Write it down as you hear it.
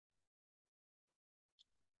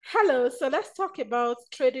Hello, so let's talk about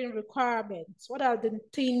trading requirements. What are the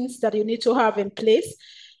things that you need to have in place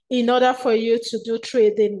in order for you to do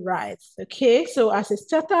trading right? Okay, so as a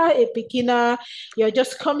starter, a beginner, you're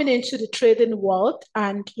just coming into the trading world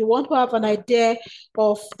and you want to have an idea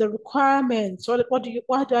of the requirements.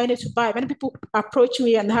 What do I need to buy? Many people approach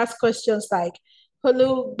me and ask questions like,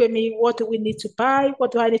 hello, Bemi, what do we need to buy?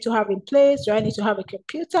 What do I need to have in place? Do I need to have a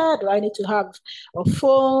computer? Do I need to have a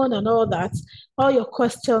phone and all that? All your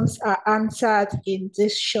questions are answered in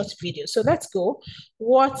this short video. So let's go.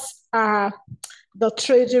 What are the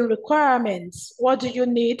trading requirements? What do you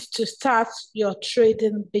need to start your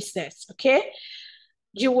trading business? Okay.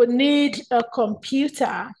 You will need a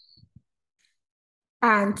computer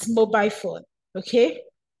and mobile phone. Okay.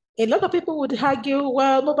 A lot of people would argue,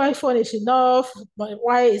 well, mobile phone is enough. But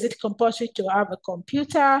why is it compulsory to have a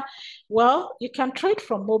computer? Well, you can trade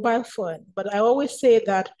from mobile phone, but I always say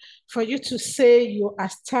that for you to say you are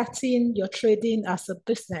starting your trading as a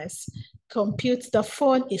business, the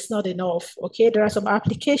phone is not enough. Okay, there are some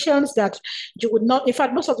applications that you would not, in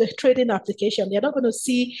fact, most of the trading applications, you're not going to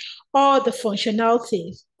see all the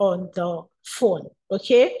functionalities on the phone.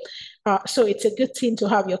 Okay, so it's a good thing to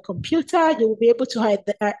have your computer. You will be able to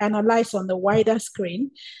analyze on the wider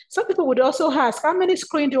screen. Some people would also ask, how many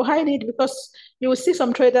screens do I need? Because you will see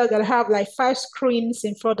some traders that have like 5 screens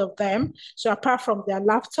in front of them. So apart from their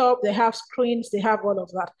laptop, they have screens, they have all of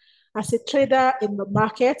that. As a trader in the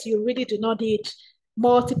market, you really do not need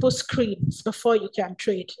multiple screens before you can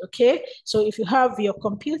trade, okay? So if you have your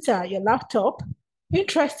computer, your laptop,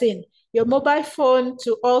 interesting, your mobile phone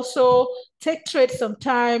to also take trades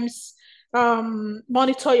sometimes,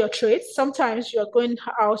 monitor your trades. Sometimes you're going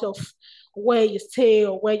out of where you stay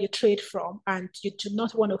or where you trade from, and you do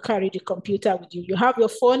not want to carry the computer with you. You have your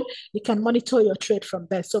phone, you can monitor your trade from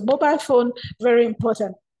there. So mobile phone, very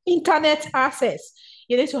important. Internet access.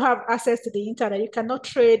 You need to have access to the internet. You cannot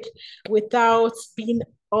trade without being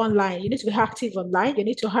online. You need to be active online. You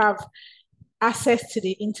need to have access to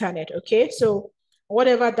the internet, okay? So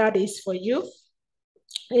whatever that is for you,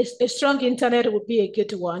 a strong internet would be a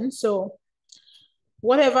good one. So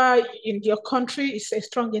whatever in your country is a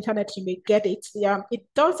strong internet, you may get it. It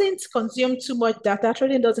doesn't consume too much data.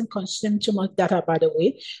 Trading doesn't consume too much data, by the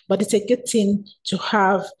way, but it's a good thing to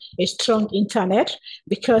have a strong internet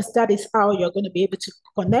because that is how you're going to be able to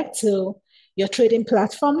connect to your trading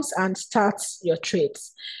platforms and start your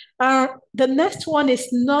trades. The next one is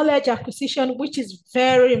knowledge acquisition, which is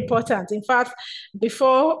very important. In fact,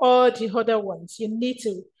 before all the other ones, you need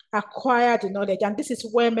to acquire the knowledge. And this is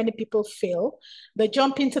where many people fail. They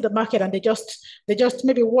jump into the market and they just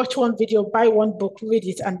maybe watch one video, buy one book, read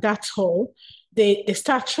it, and that's all. They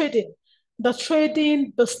start trading. The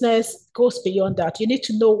trading business goes beyond that. You need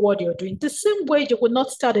to know what you're doing. The same way you will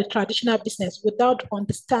not start a traditional business without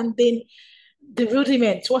understanding the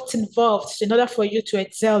rudiments, what's involved in order for you to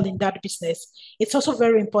excel in that business. It's also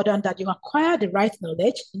very important that you acquire the right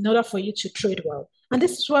knowledge in order for you to trade well. And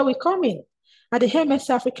this is where we come in. At the MS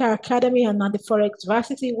Africa Academy and at the Forex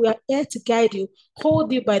Varsity, we are here to guide you,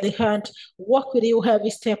 hold you by the hand, work with you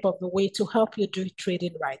every step of the way to help you do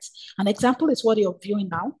trading right. An example is what you're viewing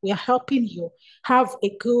now. We are helping you have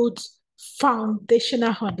a good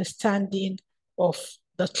foundational understanding of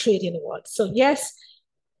the trading world. So yes,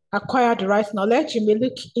 acquire the right knowledge. You may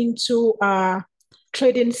look into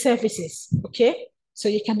trading services, okay? So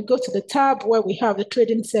you can go to the tab where we have the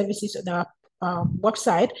trading services on our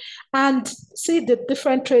website and see the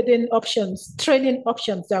different training options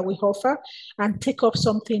that we offer and take up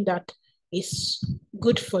something that is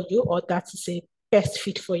good for you or that is a best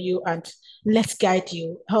fit for you, and let's guide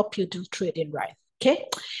you, help you do trading right, okay?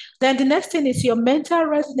 Then the next thing is your mental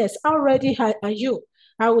readiness. How ready are you?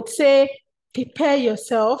 I would say prepare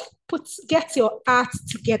yourself, get your act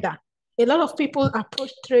together. A lot of people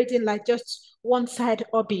approach trading like just one side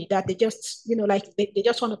hobby that they just, like they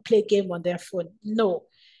just want to play game on their phone. No,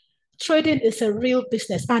 trading is a real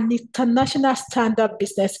business, an international standard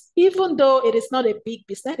business, even though it is not a big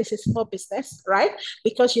business, it's a small business, right?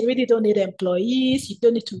 Because you really don't need employees, you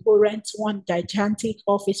don't need to go rent one gigantic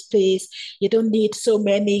office space, you don't need so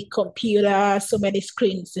many computers, so many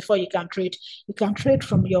screens before you can trade. You can trade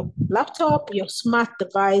from your laptop, your smart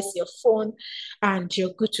device, your phone, and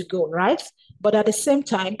you're good to go, right? But at the same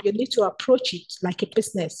time, you need to approach it like a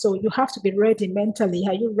business. So you have to be ready mentally.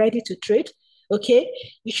 Are you ready to trade? Okay,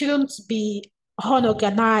 you shouldn't be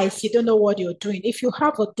unorganized. You don't know what you're doing. If you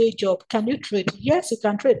have a day job, can you trade? Yes, you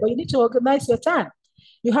can trade, but you need to organize your time.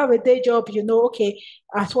 You have a day job, okay,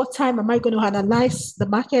 at what time am I going to analyze the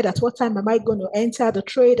market? At what time am I going to enter the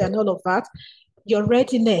trade and all of that? Your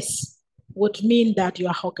readiness would mean that you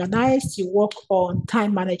are organized, you work on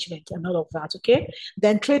time management and all of that, okay?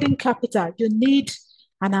 Then trading capital, you need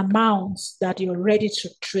an amount that you're ready to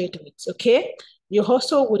trade with, okay? You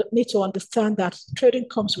also would need to understand that trading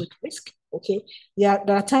comes with risk, okay? There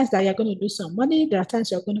are times that you're going to lose some money, there are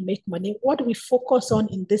times you're going to make money. What we focus on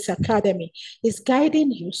in this academy is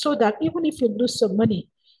guiding you so that even if you lose some money,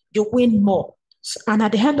 you win more. And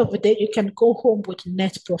at the end of the day, you can go home with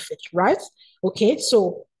net profit, right? Okay,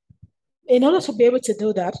 so in order to be able to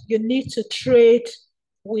do that, you need to trade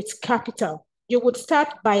with capital. You would start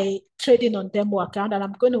by trading on demo account. And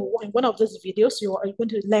I'm going to, in one of those videos, you are going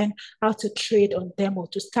to learn how to trade on demo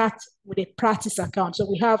to start with a practice account. So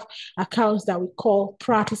we have accounts that we call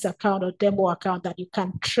practice account or demo account that you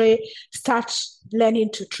can trade, start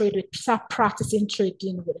learning to trade with, start practicing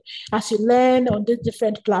trading with. As you learn on these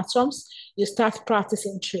different platforms, you start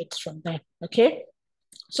practicing trades from there, okay?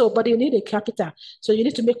 So, but you need a capital. So you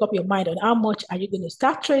need to make up your mind on how much are you going to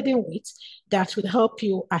start trading with that will help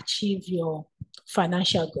you achieve your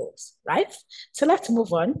financial goals, right? So let's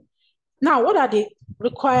move on. Now, what are the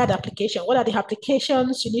required applications? What are the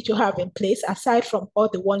applications you need to have in place aside from all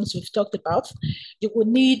the ones we've talked about? You will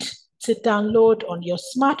need to download on your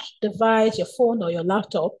smart device, your phone or your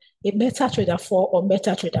laptop, a MetaTrader 4 or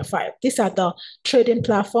MetaTrader 5. These are the trading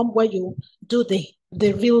platform where you do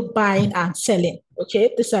the real buying and selling.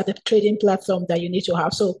 Okay, these are the trading platform that you need to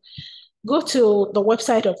have. So go to the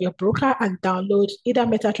website of your broker and download either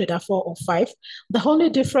MetaTrader 4 or 5. The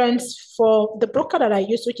only difference for the broker that I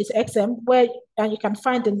use, which is XM, where and you can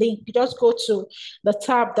find the link, you just go to the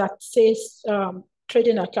tab that says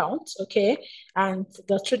trading account, okay, and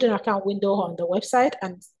the trading account window on the website,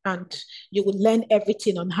 and you will learn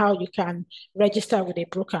everything on how you can register with a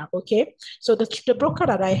broker, okay. So the broker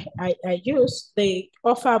that I use, they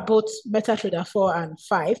offer both MetaTrader 4 and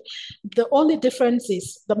 5. The only difference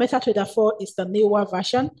is the MetaTrader 4 is the newer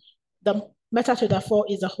version, the MetaTrader 4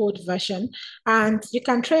 is the old version, and you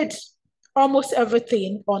can trade almost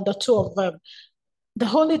everything on the two of them. The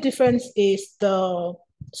only difference is the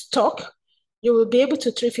stock. You will be able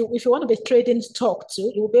to trade, if you want to be trading stock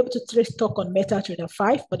too, you will be able to trade stock on MetaTrader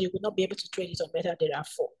 5, but you will not be able to trade it on MetaTrader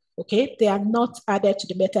 4. Okay, they are not added to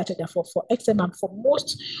the MetaTrader 4 for XM and for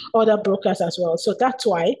most other brokers as well. So that's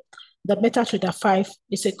why the MetaTrader 5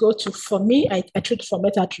 is a go-to. For me, I trade for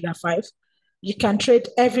MetaTrader 5. You can trade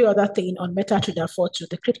every other thing on MetaTrader 4 too,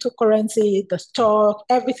 the cryptocurrency, the stock,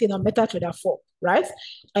 everything on MetaTrader 4, right?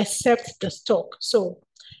 Except the stock. So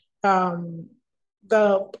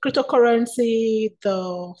the cryptocurrency,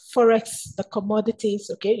 the Forex, the commodities,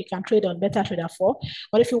 okay, you can trade on MetaTrader 4.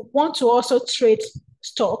 But if you want to also trade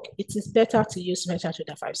stock, it is better to use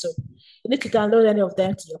MetaTrader 5. So you need to download any of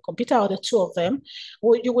them to your computer or the two of them.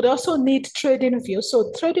 You would also need TradingView.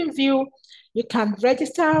 So TradingView, you can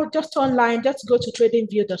register just online, just go to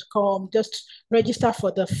tradingview.com, just register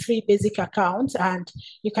for the free basic account, and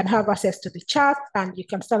you can have access to the chart and you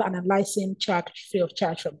can start analyzing chart free of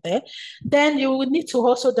charge from there. Then you will need to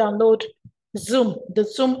also download Zoom, the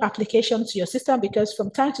Zoom application to your system, because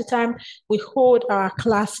from time to time, we hold our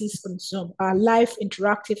classes on Zoom, our live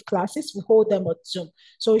interactive classes, we hold them on Zoom.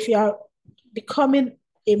 So if you are becoming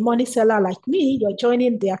a money seller like me, you're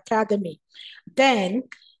joining the academy, then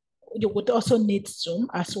you would also need Zoom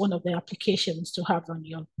as one of the applications to have on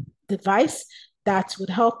your device that would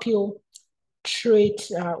help you trade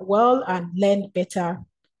well and learn better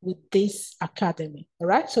with this academy. All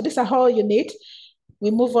right, so these are all you need.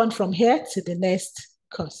 We move on from here to the next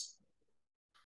course.